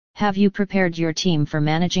Have you prepared your team for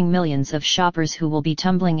managing millions of shoppers who will be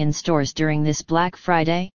tumbling in stores during this Black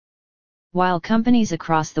Friday? While companies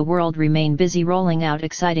across the world remain busy rolling out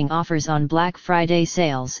exciting offers on Black Friday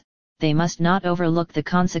sales, they must not overlook the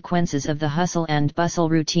consequences of the hustle and bustle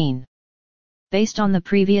routine. Based on the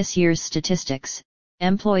previous year's statistics,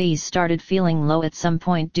 employees started feeling low at some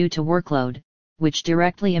point due to workload, which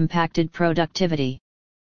directly impacted productivity.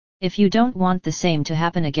 If you don't want the same to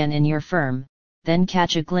happen again in your firm, then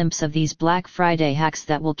catch a glimpse of these Black Friday hacks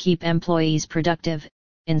that will keep employees productive,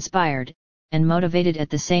 inspired, and motivated at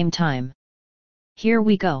the same time. Here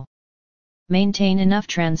we go. Maintain enough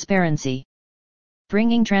transparency.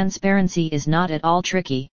 Bringing transparency is not at all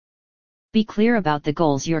tricky. Be clear about the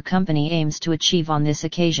goals your company aims to achieve on this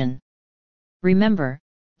occasion. Remember,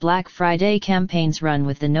 Black Friday campaigns run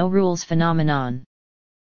with the no rules phenomenon.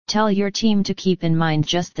 Tell your team to keep in mind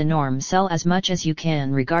just the norm, sell as much as you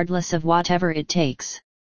can regardless of whatever it takes.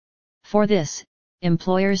 For this,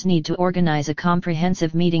 employers need to organize a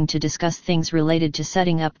comprehensive meeting to discuss things related to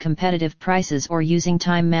setting up competitive prices or using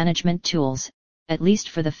time management tools, at least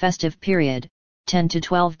for the festive period, 10 to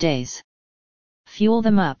 12 days. Fuel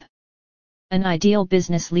them up. An ideal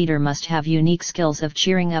business leader must have unique skills of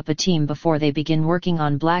cheering up a team before they begin working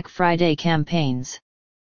on Black Friday campaigns.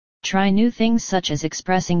 Try new things such as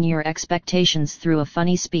expressing your expectations through a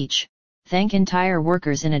funny speech, thank entire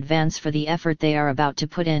workers in advance for the effort they are about to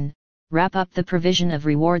put in, wrap up the provision of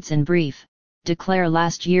rewards in brief, declare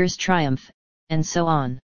last year's triumph, and so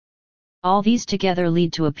on. All these together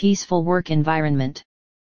lead to a peaceful work environment.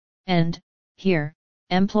 And, here,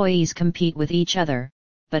 employees compete with each other,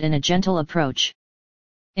 but in a gentle approach.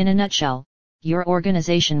 In a nutshell, your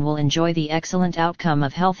organization will enjoy the excellent outcome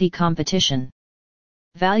of healthy competition.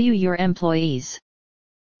 Value your employees.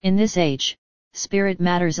 In this age, spirit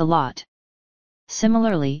matters a lot.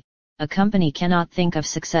 Similarly, a company cannot think of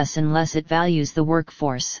success unless it values the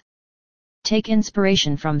workforce. Take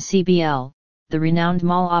inspiration from CBL, the renowned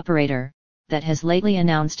mall operator, that has lately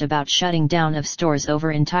announced about shutting down of stores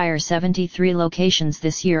over entire 73 locations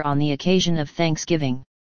this year on the occasion of Thanksgiving.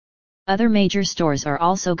 Other major stores are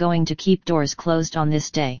also going to keep doors closed on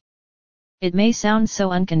this day. It may sound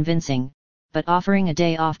so unconvincing, but offering a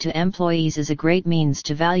day off to employees is a great means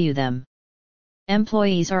to value them.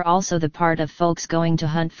 Employees are also the part of folks going to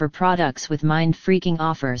hunt for products with mind-freaking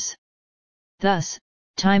offers. Thus,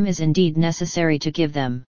 time is indeed necessary to give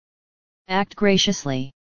them. Act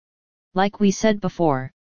graciously. Like we said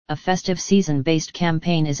before, a festive season-based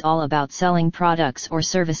campaign is all about selling products or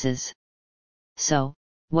services. So,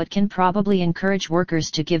 what can probably encourage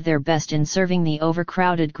workers to give their best in serving the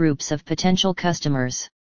overcrowded groups of potential customers?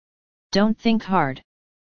 Don't think hard.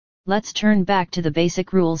 Let's turn back to the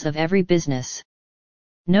basic rules of every business.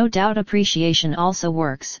 No doubt appreciation also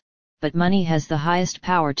works, but money has the highest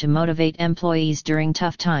power to motivate employees during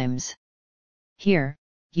tough times. Here,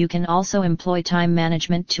 you can also employ time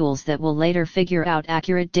management tools that will later figure out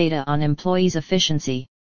accurate data on employees' efficiency.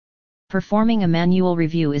 Performing a manual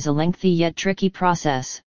review is a lengthy yet tricky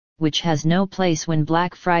process, which has no place when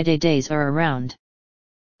Black Friday days are around.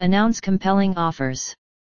 Announce compelling offers.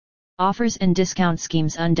 Offers and discount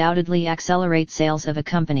schemes undoubtedly accelerate sales of a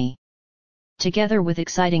company. Together with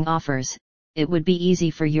exciting offers, it would be easy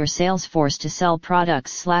for your sales force to sell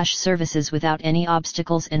products/services without any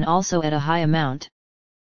obstacles and also at a high amount.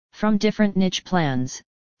 From different niche plans,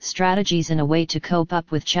 strategies and a way to cope up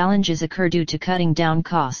with challenges occur due to cutting down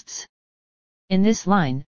costs. In this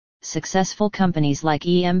line, successful companies like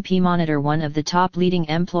EMP Monitor, one of the top leading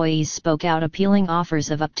employees, spoke out appealing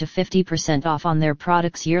offers of up to 50% off on their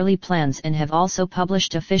products' yearly plans and have also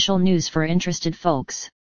published official news for interested folks.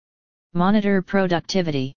 Monitor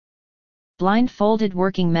productivity. Blindfolded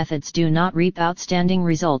working methods do not reap outstanding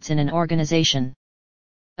results in an organization.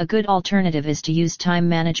 A good alternative is to use time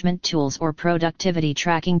management tools or productivity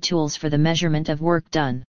tracking tools for the measurement of work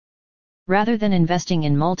done. Rather than investing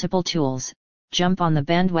in multiple tools, jump on the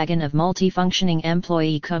bandwagon of multi-functioning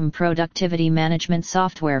employee productivity management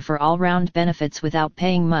software for all-round benefits without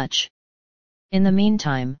paying much. In the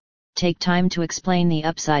meantime, take time to explain the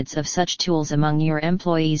upsides of such tools among your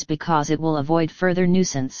employees because it will avoid further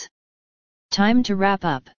nuisance. Time to wrap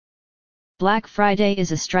up. Black Friday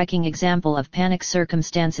is a striking example of panic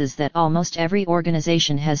circumstances that almost every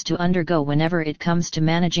organization has to undergo whenever it comes to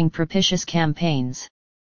managing propitious campaigns.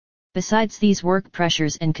 Besides these work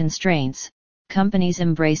pressures and constraints, companies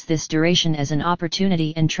embrace this duration as an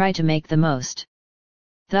opportunity and try to make the most.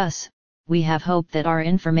 Thus, we have hope that our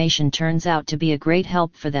information turns out to be a great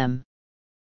help for them.